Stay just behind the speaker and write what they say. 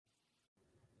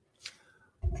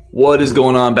What is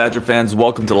going on, Badger fans?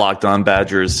 Welcome to Locked On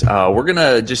Badgers. We're going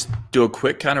to just do a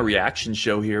quick kind of reaction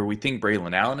show here. We think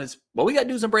Braylon Allen is – well, we got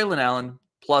news on Braylon Allen,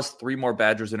 plus 3 more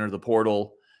Badgers enter the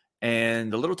portal,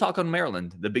 and a little talk on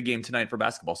Maryland, the big game tonight for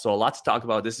basketball. So a lot to talk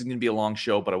about. This is going to be a long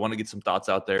show, but I want to get some thoughts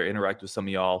out there, interact with some of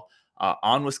y'all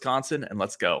on Wisconsin, and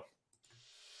let's go.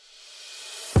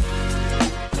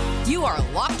 You are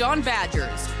Locked On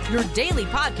Badgers, your daily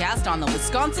podcast on the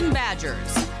Wisconsin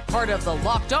Badgers. Part of the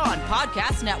Locked On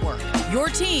Podcast Network, your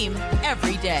team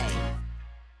every day.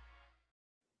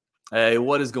 Hey,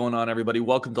 what is going on, everybody?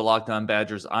 Welcome to Locked On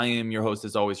Badgers. I am your host,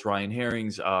 as always, Ryan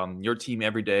Herrings, your team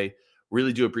every day.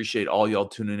 Really do appreciate all y'all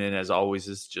tuning in. As always,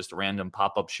 it's just a random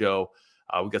pop-up show.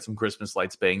 We got some Christmas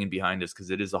lights banging behind us because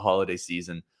it is a holiday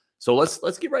season. So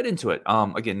let's get right into it.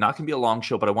 Again, not going to be a long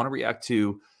show, but I want to react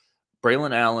to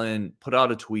Braylon Allen put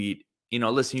out a tweet. You know,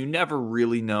 listen, you never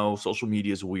really know. Social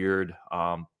media is weird.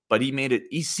 But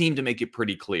he seemed to make it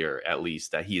pretty clear, at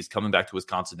least, that he is coming back to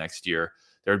Wisconsin next year.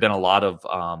 There had been a lot of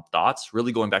thoughts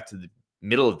really going back to the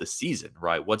middle of the season,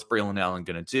 right? What's Braylon Allen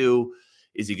going to do?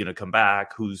 Is he going to come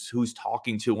back? Who's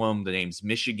talking to him? The names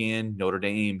Michigan, Notre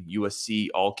Dame, USC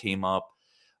all came up.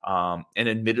 And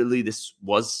admittedly, this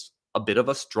was a bit of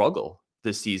a struggle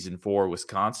this season for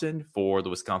Wisconsin, for the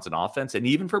Wisconsin offense, and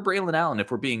even for Braylon Allen,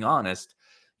 if we're being honest.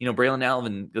 You know, Braylon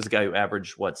Allen is a guy who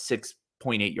averaged,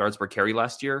 6.8 yards per carry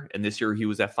last year, and this year he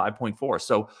was at 5.4.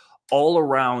 So all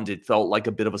around, it felt like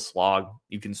a bit of a slog.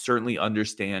 You can certainly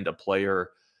understand a player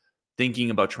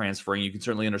thinking about transferring. You can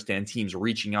certainly understand teams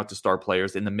reaching out to star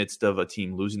players in the midst of a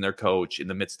team losing their coach, in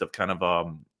the midst of kind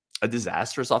of a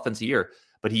disastrous offensive year.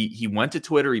 But he went to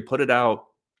Twitter, he put it out.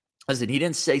 Listen, he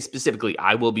didn't say specifically,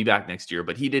 I will be back next year,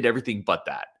 but he did everything but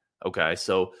that. Okay,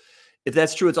 so if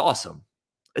that's true, it's awesome.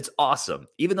 It's awesome.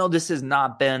 Even though this has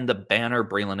not been the banner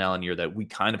Braylon Allen year that we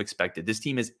kind of expected, this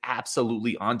team is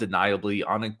absolutely, undeniably,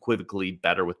 unequivocally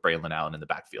better with Braylon Allen in the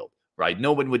backfield, right?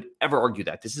 No one would ever argue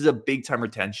that. This is a big-time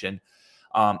retention,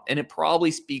 and it probably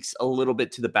speaks a little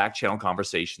bit to the back channel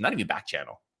conversation. Not even back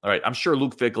channel. All right, I'm sure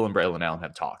Luke Fickell and Braylon Allen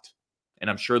have talked, and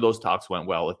I'm sure those talks went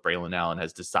well if Braylon Allen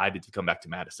has decided to come back to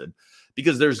Madison,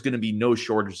 because there's going to be no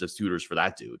shortage of suitors for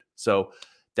that dude. So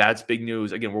that's big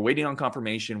news. Again, we're waiting on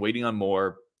confirmation, waiting on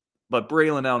more. But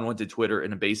Braylon Allen went to Twitter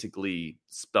and basically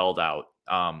spelled out,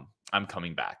 I'm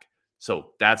coming back.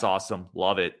 So that's awesome.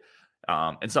 Love it.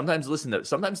 And sometimes,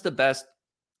 sometimes the best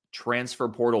transfer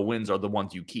portal wins are the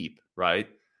ones you keep, right?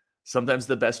 Sometimes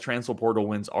the best transfer portal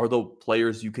wins are the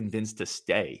players you convince to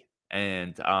stay.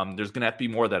 And there's going to have to be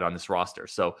more of that on this roster.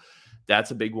 So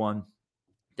that's a big one.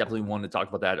 Definitely want to talk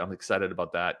about that. I'm excited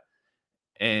about that.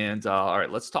 And all right,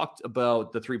 let's talk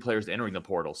about the 3 players entering the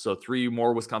portal. So 3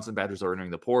 more Wisconsin Badgers are entering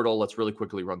the portal. Let's really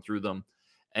quickly run through them.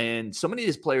 And so many of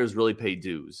these players really pay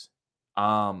dues.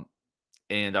 And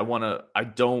I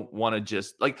don't want to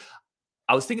just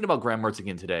I was thinking about Graham Mertz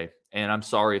again today, and I'm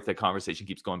sorry if the conversation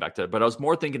keeps going back to it, but I was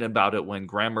more thinking about it when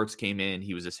Graham Mertz came in.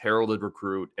 He was this heralded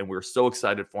recruit, and we were so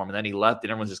excited for him. And then he left, and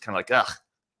everyone's just kind of like, ugh,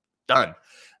 done.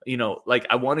 You know,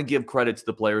 I want to give credit to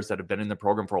the players that have been in the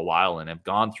program for a while and have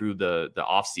gone through the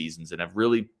off seasons and have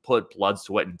really put blood,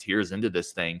 sweat, and tears into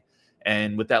this thing.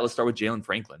 And with that, let's start with Jalen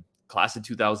Franklin, class of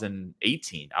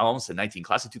 2018. I almost said 19,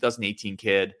 class of 2018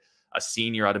 kid, a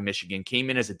senior out of Michigan, came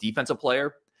in as a defensive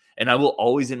player. And I will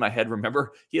always in my head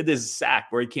remember he had this sack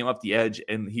where he came up the edge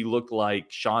and he looked like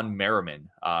Sean Merriman.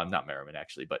 Not Merriman,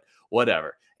 actually, but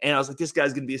whatever. And I was like, this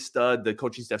guy's going to be a stud. The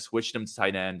coaching staff switched him to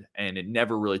tight end, and it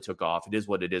never really took off. It is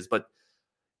what it is. But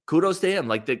kudos to him.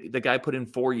 Like, the guy put in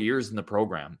 4 years in the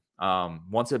program.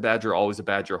 Once a Badger, always a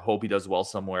Badger. Hope he does well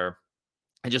somewhere.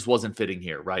 It just wasn't fitting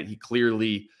here, right? He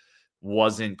clearly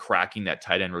wasn't cracking that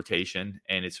tight end rotation,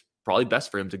 and it's probably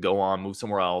best for him to go on, move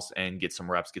somewhere else, and get some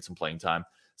reps, get some playing time.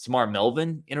 Samar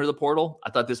Melvin entered the portal. I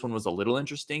thought this one was a little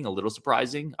interesting, a little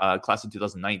surprising. Class of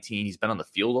 2019. He's been on the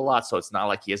field a lot, so it's not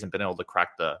like he hasn't been able to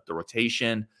crack the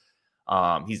rotation.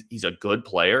 He's a good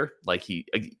player. Like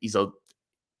he's a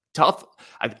tough.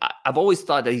 I've always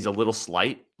thought that he's a little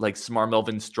slight. Like Samar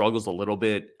Melvin struggles a little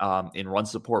bit in run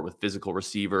support with physical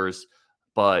receivers,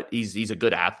 but he's a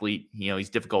good athlete. You know,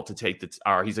 he's difficult to take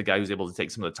he's a guy who's able to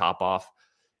take some of the top off.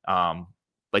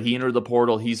 But he entered the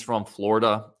portal. He's from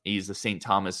Florida. He's the St.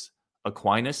 Thomas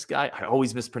Aquinas guy. I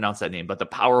always mispronounce that name, but the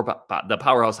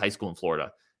powerhouse high school in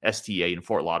Florida, STA in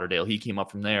Fort Lauderdale. He came up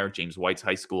from there, James White's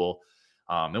high school,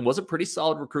 and was a pretty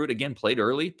solid recruit. Again, played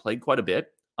early, played quite a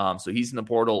bit. So he's in the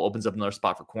portal, opens up another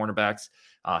spot for cornerbacks.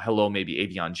 Maybe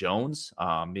Avion Jones,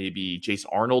 maybe Jace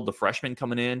Arnold, the freshman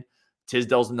coming in.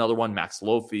 Tisdale's another one, Max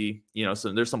Lofi.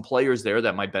 So there's some players there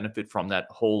that might benefit from that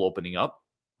hole opening up.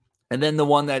 And then the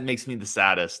one that makes me the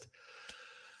saddest,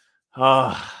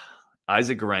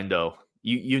 Isaac Guerendo.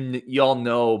 You all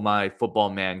know my football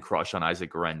man crush on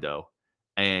Isaac Guerendo,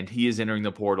 and he is entering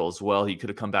the portal as well. He could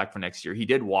have come back for next year. He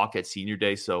did walk at senior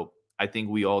day, so I think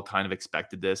we all kind of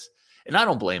expected this. And I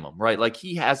don't blame him, right? Like,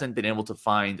 he hasn't been able to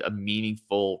find a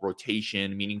meaningful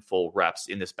rotation, meaningful reps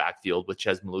in this backfield with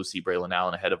Chez Mellusi, Braylon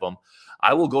Allen ahead of him.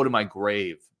 I will go to my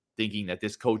grave thinking that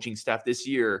this coaching staff this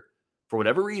year, for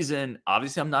whatever reason,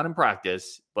 obviously I'm not in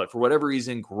practice, but for whatever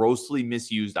reason, grossly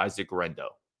misused Isaac Guerendo.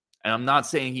 And I'm not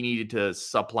saying he needed to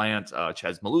supplant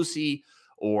Chez Mellusi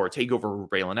or take over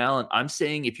Braylon Allen. I'm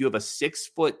saying if you have a 6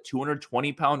 foot,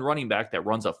 220-pound running back that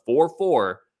runs a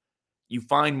 4.4, you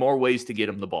find more ways to get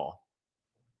him the ball.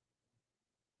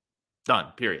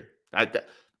 Done, period.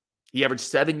 He averaged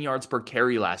 7 yards per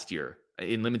carry last year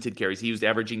in limited carries. He was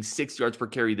averaging 6 yards per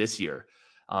carry this year.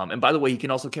 And by the way, he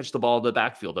can also catch the ball in the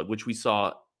backfield, which we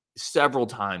saw several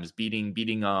times, beating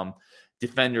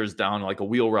defenders down like a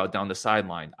wheel route down the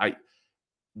sideline. I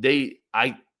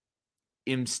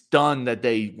am stunned that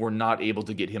they were not able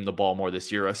to get him the ball more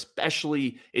this year,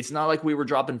 especially it's not like we were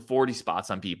dropping 40 spots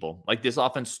on people. Like, this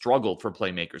offense struggled for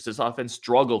playmakers. This offense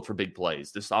struggled for big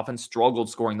plays. This offense struggled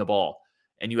scoring the ball.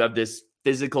 And you have this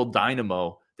physical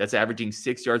dynamo that's averaging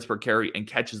 6 yards per carry and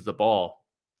catches the ball.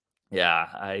 Yeah,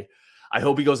 I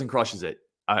hope he goes and crushes it.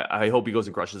 I hope he goes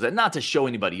and crushes it. Not to show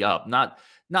anybody up, not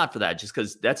for that, just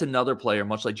because that's another player,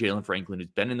 much like Jalen Franklin, who's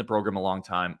been in the program a long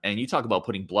time. And you talk about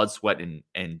putting blood, sweat,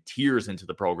 and tears into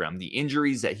the program. The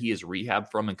injuries that he has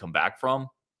rehabbed from and come back from,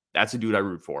 that's a dude I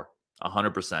root for,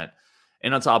 100%.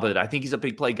 And on top of it, I think he's a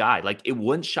big play guy. Like, it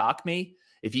wouldn't shock me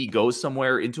if he goes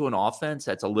somewhere into an offense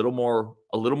that's a little more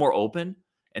open,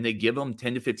 and they give him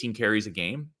 10 to 15 carries a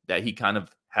game, that he kind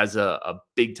of has a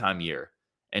big time year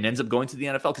and ends up going to the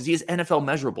NFL, because he has NFL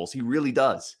measurables. He really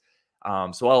does.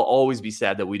 So I'll always be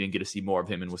sad that we didn't get to see more of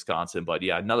him in Wisconsin. But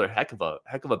yeah, another heck of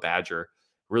a Badger.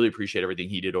 Really appreciate everything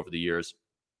he did over the years.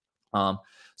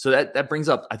 So that brings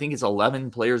up, I think it's 11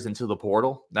 players into the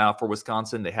portal now for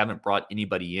Wisconsin. They haven't brought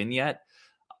anybody in yet.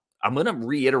 I'm going to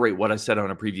reiterate what I said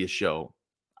on a previous show.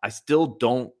 I still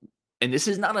don't, and this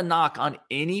is not a knock on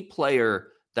any player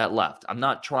that left. I'm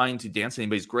not trying to dance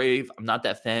anybody's grave. I'm not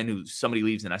that fan who somebody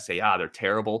leaves and I say, they're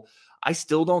terrible. I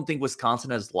still don't think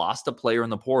Wisconsin has lost a player in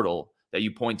the portal that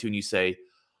you point to and you say,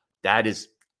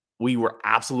 we were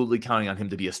absolutely counting on him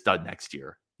to be a stud next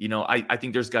year. You know, I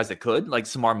think there's guys that could, like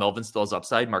Samar Melvin still has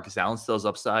upside. Marcus Allen still has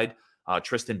upside.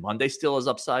 Tristan Monday still has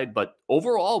upside. But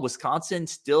overall, Wisconsin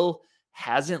still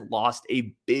hasn't lost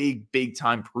a big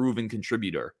time proven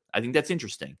contributor. I think that's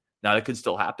interesting. Now, that could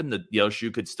still happen. The yellow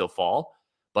shoe could still fall.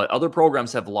 But other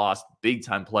programs have lost big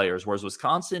time players, whereas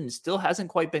Wisconsin still hasn't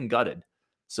quite been gutted.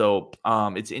 So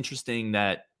it's interesting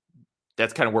that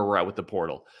that's kind of where we're at with the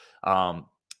portal.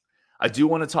 I do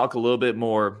want to talk a little bit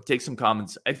more, take some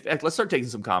comments. In fact, let's start taking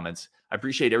some comments. I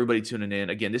appreciate everybody tuning in.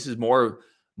 Again, this is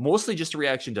mostly just a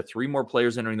reaction to 3 more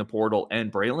players entering the portal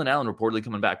and Braylon Allen reportedly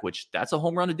coming back, which that's a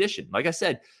home run addition. Like I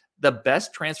said, the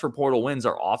best transfer portal wins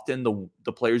are often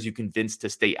the players you convince to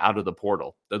stay out of the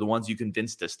portal. They're the ones you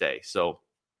convince to stay. So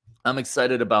I'm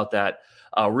excited about that.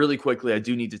 Really quickly, I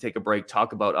do need to take a break,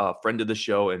 talk about a friend of the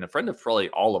show and a friend of probably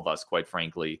all of us, quite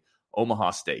frankly,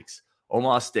 Omaha Steaks.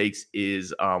 Omaha Steaks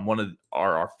is one of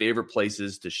our favorite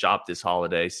places to shop this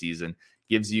holiday season.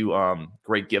 Gives you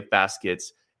great gift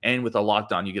baskets, and with a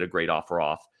Locked On, you get a great offer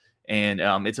off. And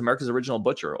it's America's original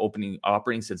butcher,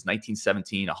 operating since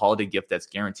 1917, a holiday gift that's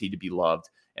guaranteed to be loved.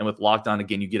 And with Locked On,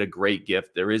 again, you get a great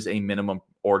gift. There is a minimum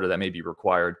order that may be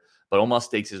required, but Omaha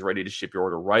Steaks is ready to ship your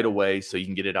order right away so you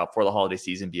can get it out for the holiday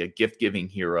season, be a gift-giving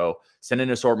hero. Send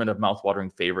an assortment of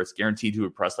mouthwatering favorites guaranteed to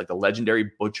impress, like the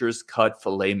legendary Butcher's Cut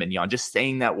Filet Mignon. Just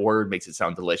saying that word makes it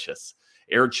sound delicious.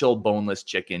 Air-chilled boneless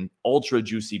chicken,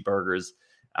 ultra-juicy burgers.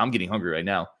 I'm getting hungry right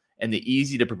now. And the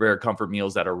easy-to-prepare comfort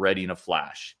meals that are ready in a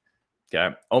flash.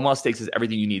 Okay, Omaha Steaks is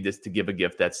everything you need to give a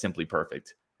gift that's simply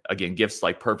perfect. Again, gifts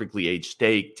like perfectly aged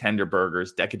steak, tender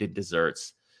burgers, decadent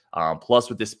desserts. Plus,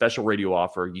 with this special radio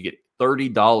offer, you get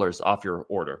 $30 off your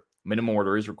order. Minimum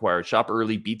order is required. Shop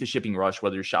early, beat the shipping rush,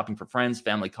 whether you're shopping for friends,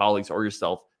 family, colleagues, or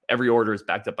yourself. Every order is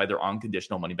backed up by their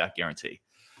unconditional money-back guarantee.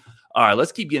 All right,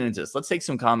 let's keep getting into this. Let's take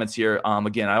some comments here.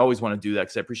 Again, I always want to do that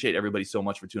because I appreciate everybody so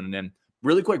much for tuning in.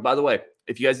 Really quick, by the way,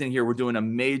 if you guys didn't hear, we're doing a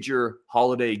major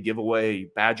holiday giveaway,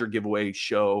 Badger giveaway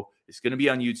show. It's going to be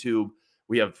on YouTube.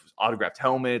 We have autographed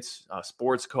helmets,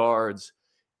 sports cards.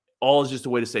 All is just a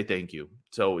way to say thank you.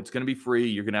 So it's going to be free.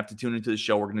 You're going to have to tune into the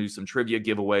show. We're going to do some trivia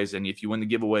giveaways. And if you win the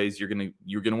giveaways, you're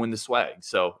going to win the swag.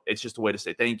 So it's just a way to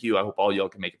say thank you. I hope all y'all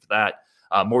can make it for that.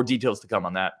 More details to come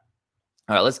on that.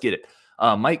 All right, let's get it.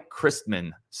 Mike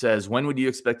Christman says, when would you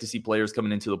expect to see players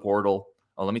coming into the portal?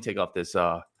 Oh, let me take off this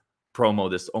promo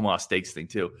this Omaha Steaks thing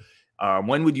too.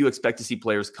 When would you expect to see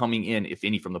players coming in, if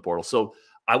any, from the portal? So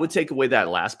I would take away that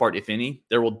last part, if any.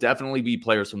 There will definitely be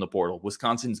players from the portal.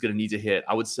 Wisconsin's going to need to hit,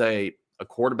 I would say, a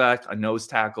quarterback, a nose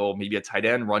tackle, maybe a tight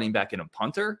end, running back, and a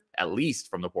punter, at least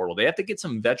from the portal. They have to get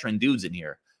some veteran dudes in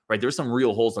here, right? There's some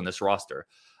real holes on this roster.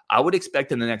 I would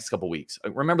expect in the next couple weeks.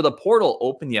 Remember, the portal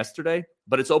opened yesterday,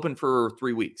 but it's open for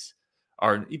 3 weeks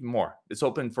or even more. It's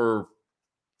open for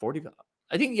 40,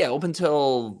 I think, open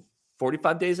till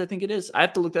 45 days, I think it is. I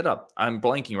have to look that up. I'm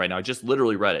blanking right now. I just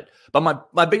literally read it. But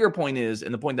my bigger point is,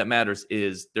 and the point that matters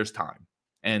is, there's time.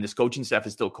 And this coaching staff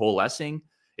is still coalescing.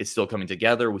 It's still coming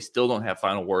together. We still don't have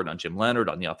final word on Jim Leonhard,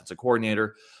 on the offensive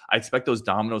coordinator. I expect those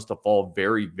dominoes to fall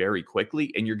very, very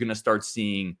quickly. And you're going to start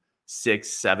seeing 6,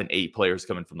 7, 8 players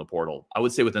coming from the portal, I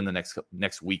would say within the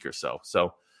next week or so.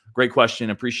 So great question.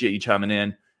 Appreciate you chiming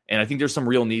in. And I think there's some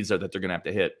real needs there that they're going to have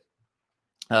to hit.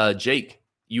 Jake,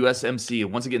 USMC,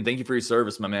 once again, thank you for your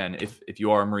service, my man. If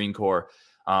you are a Marine Corps,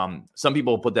 some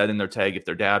people put that in their tag if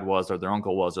their dad was, or their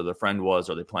uncle was, or their friend was,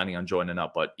 or they're planning on joining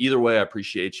up. But either way, I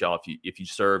appreciate y'all if you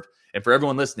served. And for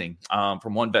everyone listening,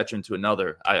 from one veteran to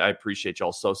another, I appreciate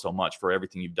y'all so much for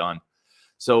everything you've done.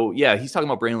 So yeah, he's talking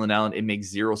about Braylon Allen. It makes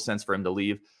zero sense for him to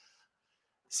leave.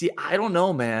 See, I don't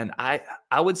know, man. I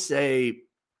would say,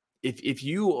 if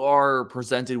you are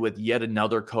presented with yet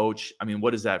another coach, I mean,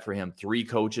 what is that for him? 3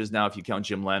 coaches now, if you count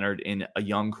Jim Leonhard, in a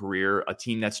young career, a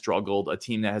team that struggled, a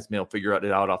team that has been able to figure it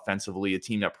out offensively, a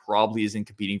team that probably isn't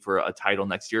competing for a title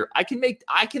next year. I can make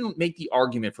the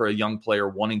argument for a young player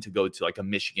wanting to go to like a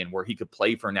Michigan where he could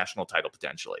play for a national title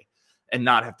potentially and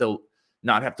not have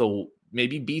to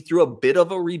maybe be through a bit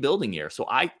of a rebuilding year. So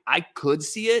I could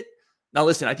see it. Now,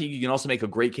 listen, I think you can also make a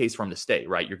great case for him to stay,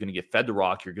 right? You're going to get fed the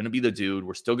rock. You're going to be the dude.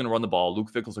 We're still going to run the ball. Luke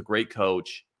Fickell's a great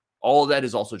coach. All of that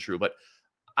is also true, but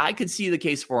I could see the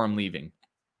case for him leaving.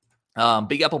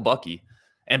 Big Apple Bucky.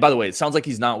 And by the way, it sounds like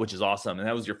he's not, which is awesome. And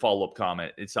that was your follow-up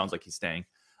comment. It sounds like he's staying.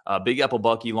 Big Apple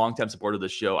Bucky, longtime supporter of the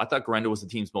show. I thought Guerendo was the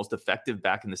team's most effective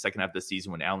back in the second half of the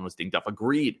season when Allen was dinged up.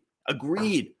 Agreed.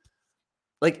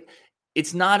 Like,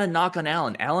 it's not a knock on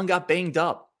Allen. Allen got banged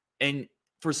up. And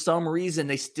for some reason,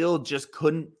 they still just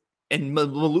couldn't. And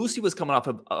Malusi was coming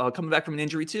back from an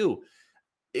injury too.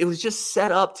 It was just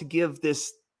set up to give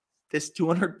this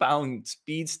 200-pound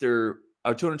speedster,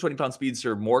 or 220-pound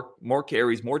speedster, more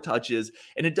carries, more touches,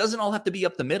 and it doesn't all have to be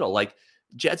up the middle. Like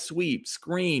jet sweep,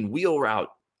 screen, wheel route,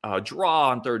 draw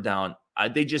on third down.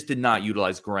 They just did not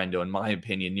utilize Guerendo, in my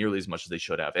opinion, nearly as much as they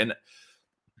should have. And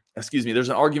excuse me, there's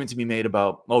an argument to be made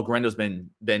about, Guerendo's been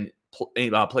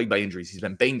plagued by injuries. He's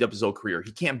been banged up his whole career.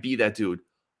 He can't be that dude.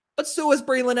 But so has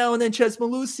Braylon Allen and Chez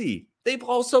Malusi. They've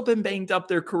also been banged up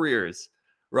their careers,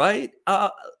 right?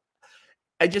 I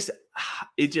just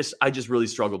really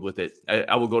struggled with it.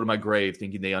 I will go to my grave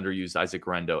thinking they underused Isaac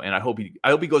Guerendo, and I hope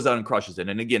he goes out and crushes it.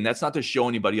 And again, that's not to show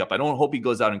anybody up. I don't hope he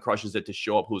goes out and crushes it to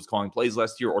show up who was calling plays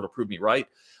last year or to prove me right.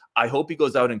 I hope he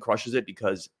goes out and crushes it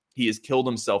because he has killed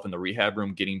himself in the rehab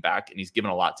room getting back, and he's given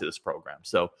a lot to this program.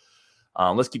 So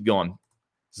let's keep going.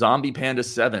 Zombie Panda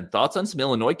 7. Thoughts on some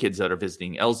Illinois kids that are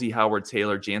visiting? LZ, Howard,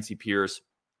 Taylor, Jancy Pierce.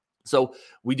 So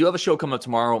we do have a show coming up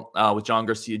tomorrow with John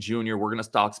Garcia Jr. We're going to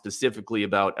talk specifically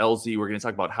about LZ. We're going to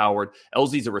talk about Howard.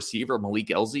 LZ's a receiver, Malik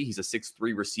LZ. He's a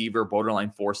 6'3 receiver,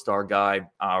 borderline 4-star guy.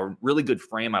 Really good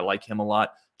frame. I like him a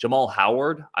lot. Jamal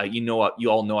Howard, you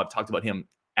all know I've talked about him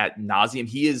ad nauseum.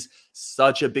 He is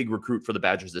such a big recruit for the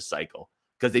Badgers this cycle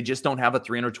because they just don't have a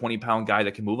 320-pound guy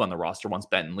that can move on the roster once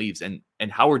Benton leaves. And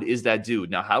Howard is that dude.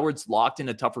 Now, Howard's locked in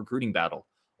a tough recruiting battle.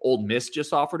 Old Miss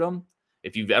just offered him.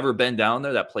 If you've ever been down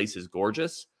there, that place is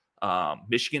gorgeous.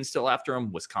 Michigan's still after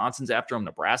him. Wisconsin's after him.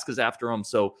 Nebraska's after him.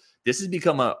 So this has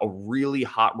become a really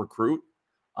hot recruit.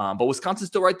 But Wisconsin's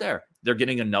still right there. They're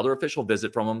getting another official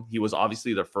visit from him. He was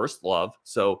obviously their first love.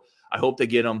 So I hope they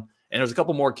get him. And there's a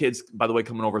couple more kids, by the way,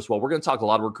 coming over as well. We're going to talk a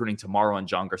lot of recruiting tomorrow with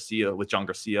John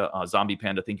Garcia. Zombie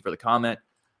Panda, thank you for the comment.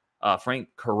 Frank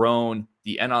Carone,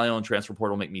 the NIL and transfer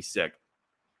portal make me sick.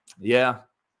 Yeah.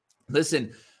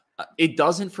 Listen, it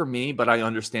doesn't for me, but I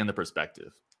understand the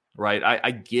perspective, right?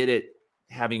 I get it,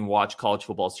 having watched college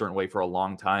football a certain way for a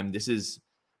long time.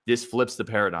 This flips the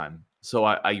paradigm. So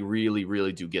I really,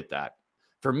 really do get that.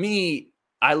 For me,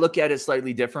 I look at it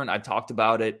slightly different. I've talked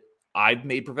about it. I've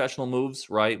made professional moves,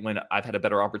 right, when I've had a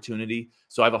better opportunity.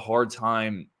 So I have a hard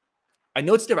time. I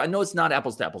know it's different. I know it's not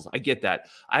apples to apples. I get that.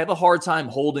 I have a hard time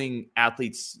holding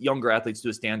younger athletes to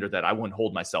a standard that I wouldn't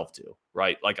hold myself to,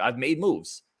 right? Like I've made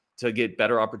moves to get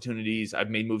better opportunities. I've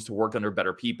made moves to work under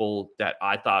better people that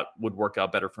I thought would work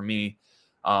out better for me.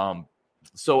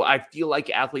 So I feel like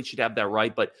athletes should have that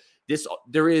right. But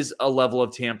there is a level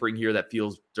of tampering here that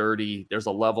feels dirty. There's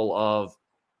a level of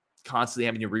constantly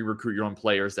having to re-recruit your own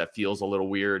players, that feels a little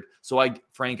weird. So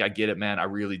Frank, I get it, man. I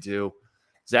really do.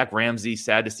 Zach Ramsey,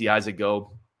 sad to see Isaac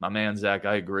go. My man, Zach,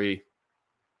 I agree.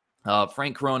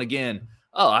 Frank Crone again.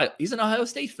 Oh, he's an Ohio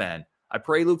State fan. I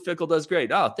pray Luke Fickell does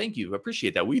great. Oh, thank you.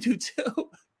 Appreciate that. We do too.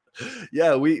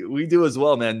 Yeah, we do as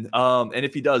well, man. And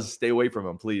if he does, stay away from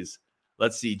him, please.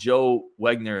 Let's see. Joe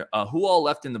Wegner. Who all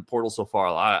left in the portal so far?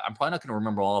 I'm probably not going to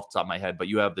remember all off the top of my head, but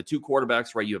you have the 2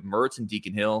 quarterbacks, right? You have Mertz and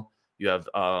Deacon Hill. You have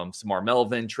Samar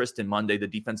Melvin, Tristan Monday, the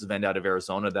defensive end out of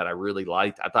Arizona that I really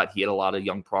liked. I thought he had a lot of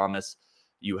young promise.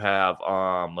 You have,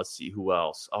 let's see, who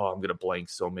else? Oh, I'm going to blank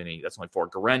so many. That's only 4.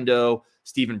 Garendo,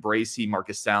 Stephen Bracey,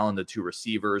 Marcus Sallin, the 2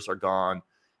 receivers are gone.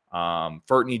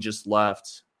 Furtney just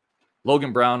left.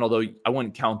 Logan Brown, although I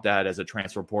wouldn't count that as a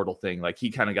transfer portal thing. Like, he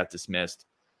kind of got dismissed.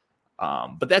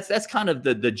 But that's kind of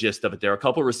the gist of it there. A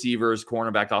couple of receivers,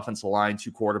 cornerback, offensive line,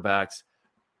 2 quarterbacks.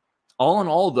 All in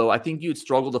all, though, I think you'd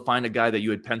struggle to find a guy that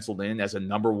you had penciled in as a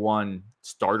number 1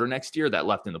 starter next year that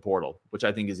left in the portal, which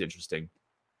I think is interesting.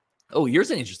 Oh,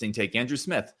 here's an interesting take. Andrew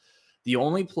Smith. The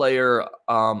only player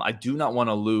I do not want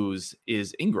to lose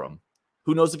is Ingram.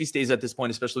 Who knows if he stays at this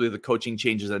point, especially with the coaching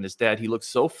changes on his dad. He looks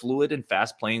so fluid and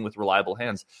fast playing with reliable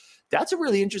hands. That's a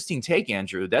really interesting take,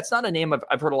 Andrew. That's not a name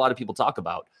I've heard a lot of people talk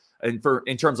about. And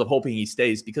in terms of hoping he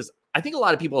stays, because I think a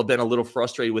lot of people have been a little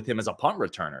frustrated with him as a punt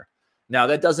returner. Now,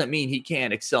 that doesn't mean he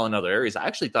can't excel in other areas. I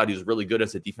actually thought he was really good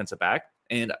as a defensive back,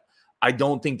 and I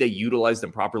don't think they utilized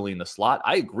him properly in the slot.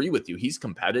 I agree with you. He's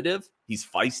competitive. He's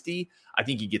feisty. I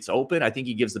think he gets open. I think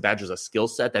he gives the Badgers a skill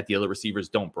set that the other receivers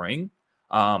don't bring.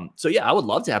 So, yeah, I would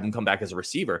love to have him come back as a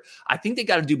receiver. I think they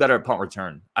got to do better at punt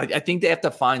return. I think they have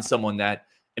to find someone that,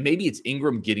 and maybe it's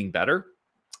Ingram getting better,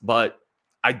 but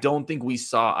I don't think we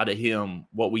saw out of him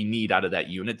what we need out of that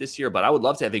unit this year. But I would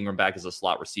love to have Ingram back as a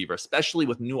slot receiver, especially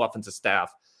with new offensive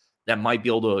staff that might be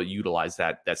able to utilize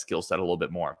that skill set a little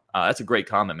bit more. That's a great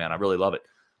comment, man. I really love it.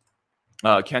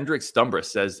 Kendrick Stumbris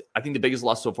says, I think the biggest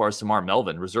loss so far is Samar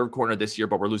Melvin, reserve corner this year,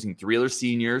 but we're losing 3 other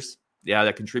seniors. Yeah,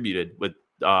 that contributed with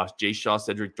Jay Shaw,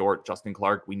 Cedric Dort, Justin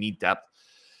Clark. We need depth.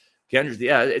 Kendrick,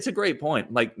 yeah, it's a great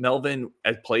point. Like, Melvin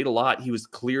had played a lot. He was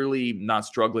clearly not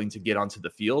struggling to get onto the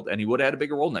field, and he would have had a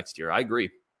bigger role next year. I agree.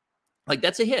 Like,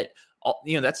 that's a hit.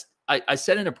 I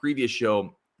said in a previous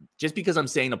show, just because I'm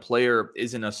saying a player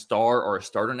isn't a star or a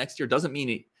starter next year doesn't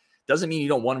mean you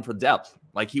don't want him for depth.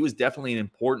 Like, he was definitely an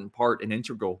important part, an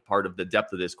integral part of the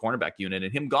depth of this cornerback unit,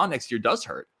 and him gone next year does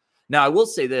hurt. Now, I will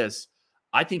say this.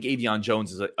 I think Avion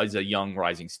Jones is a young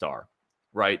rising star,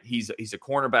 right? He's a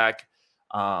cornerback.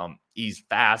 He's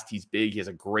fast. He's big. He has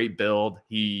a great build.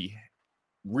 He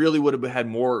really would have had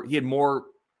more. He had more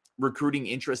recruiting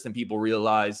interest than people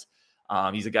realize.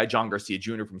 He's a guy, John Garcia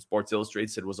Jr. from Sports Illustrated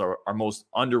said was our most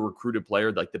under-recruited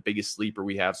player, like the biggest sleeper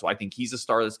we have. So I think he's a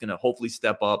star that's going to hopefully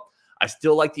step up. I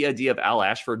still like the idea of Al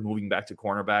Ashford moving back to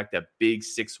cornerback, that big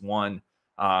 6'1"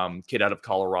 kid out of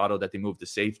Colorado that they moved to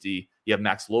safety. You have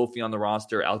Max Lofi on the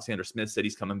roster. Alexander Smith said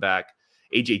he's coming back.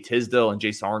 AJ Tisdale and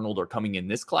Jace Arnold are coming in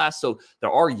this class. So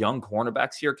there are young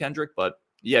cornerbacks here, Kendrick, but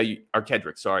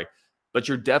Kendrick, sorry. But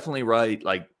you're definitely right.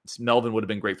 Like, Melvin would have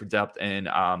been great for depth, and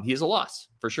he is a loss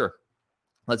for sure.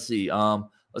 Let's see.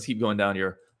 Let's keep going down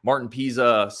here. Martin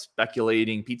Pizza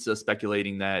speculating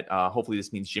that hopefully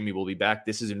this means Jimmy will be back.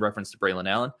 This is in reference to Braylon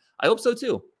Allen. I hope so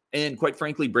too. And quite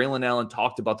frankly, Braylon Allen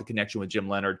talked about the connection with Jim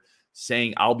Leonhard,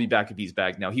 saying, I'll be back if he's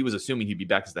back. Now, he was assuming he'd be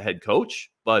back as the head coach,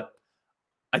 but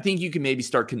I think you can maybe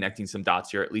start connecting some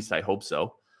dots here. At least I hope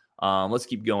so. Let's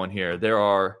keep going here. There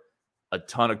are a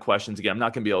ton of questions. Again, I'm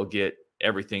not going to be able to get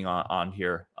everything on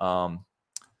here.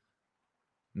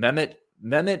 Mehmet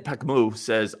Pakmu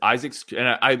says, Isaac's,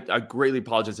 and I greatly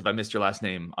apologize if I missed your last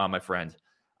name, my friend.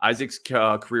 Isaac's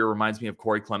career reminds me of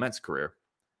Corey Clement's career.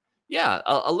 Yeah,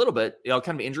 a little bit. Kind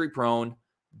of injury prone.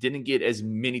 Didn't get as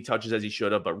many touches as he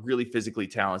should have, but really physically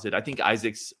talented. I think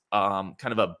Isaac's kind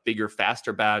of a bigger,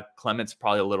 faster back. Clement's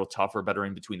probably a little tougher, better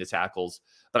in between the tackles.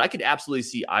 But I could absolutely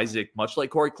see Isaac, much like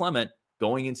Corey Clement,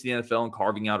 going into the NFL and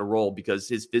carving out a role because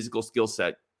his physical skill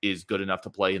set is good enough to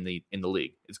play in the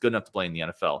league. It's good enough to play in the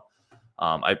NFL.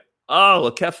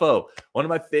 Lakefo, one of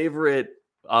my favorite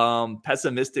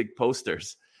pessimistic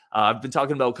posters. I've been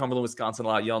talking about Cumberland, Wisconsin a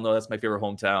lot. Y'all know that's my favorite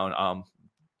hometown.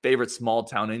 Favorite small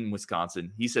town in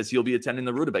Wisconsin. He says he'll be attending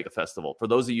the Rutabaga Festival. For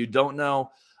those of you who don't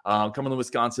know, Cumberland,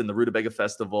 Wisconsin, the Rutabaga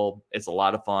Festival, it's a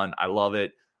lot of fun. I love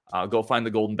it. Go find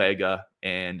the Golden Bega.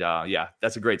 And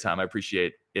that's a great time. I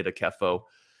appreciate it, Akefo.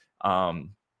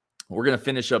 We're going to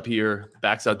finish up here.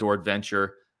 Back's Outdoor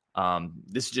Adventure.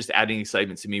 This is just adding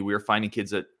excitement to me. We are finding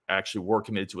kids that actually were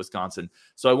committed to Wisconsin.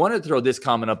 So I wanted to throw this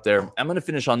comment up there. I'm going to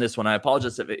finish on this one. I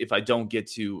apologize if I don't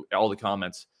get to all the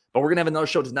comments, but we're going to have another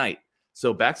show tonight.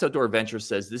 So Backs Outdoor Adventure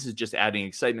says, this is just adding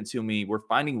excitement to me. We're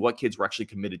finding what kids were actually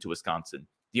committed to Wisconsin.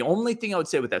 The only thing I would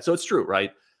say with that, so it's true,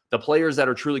 right? The players that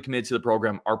are truly committed to the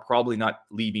program are probably not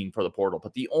leaving for the portal.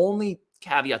 But the only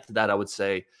caveat to that I would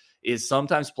say is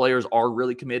sometimes players are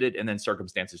really committed and then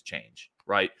circumstances change,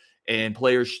 right? And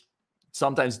players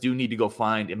sometimes do need to go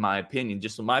find, in my opinion,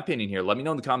 just in my opinion here, let me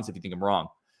know in the comments if you think I'm wrong,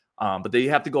 but they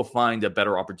have to go find a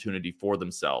better opportunity for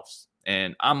themselves.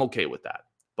 And I'm okay with that.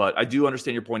 But I do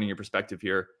understand your point and your perspective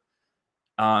here.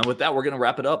 And with that, we're going to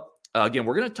wrap it up. Again,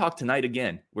 we're going to talk tonight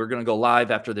again. We're going to go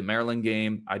live after the Maryland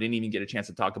game. I didn't even get a chance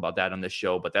to talk about that on this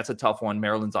show, but that's a tough one.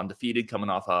 Maryland's undefeated, coming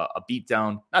off a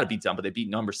beatdown. Not a beatdown, but they beat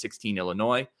number 16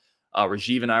 Illinois.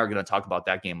 Rajiv and I are going to talk about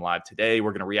that game live today.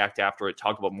 We're going to react after it,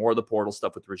 talk about more of the portal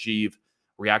stuff with Rajiv,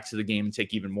 react to the game, and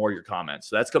take even more of your comments.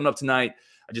 So that's coming up tonight.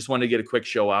 I just wanted to get a quick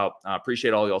show out.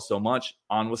 Appreciate all y'all so much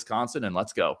on Wisconsin, and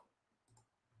let's go.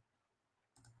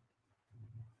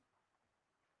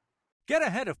 Get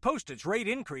ahead of postage rate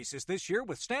increases this year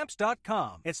with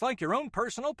Stamps.com. It's like your own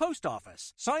personal post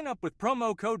office. Sign up with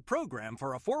promo code PROGRAM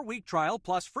for a 4-week trial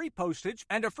plus free postage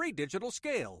and a free digital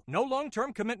scale. No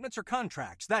long-term commitments or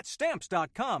contracts. That's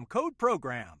Stamps.com, code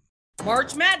PROGRAM.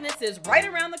 March Madness is right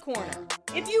around the corner.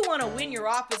 If you want to win your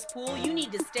office pool, you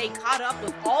need to stay caught up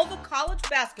with all the college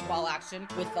basketball action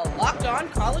with the Locked On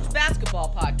College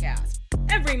Basketball Podcast.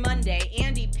 Every Monday,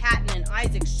 Andy Patton and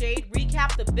Isaac Shade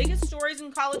recap the biggest stories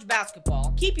in college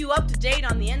basketball, keep you up to date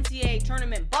on the NCAA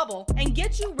tournament bubble, and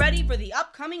get you ready for the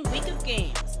upcoming week of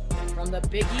games. From the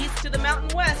Big East to the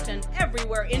Mountain West and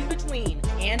everywhere in between,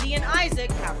 Andy and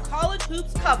Isaac have college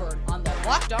hoops covered on the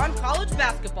Locked On College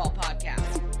Basketball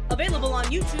Podcast. Available on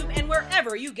YouTube and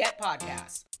wherever you get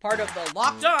podcasts. Part of the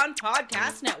Locked On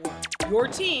Podcast Network. Your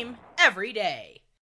team every day.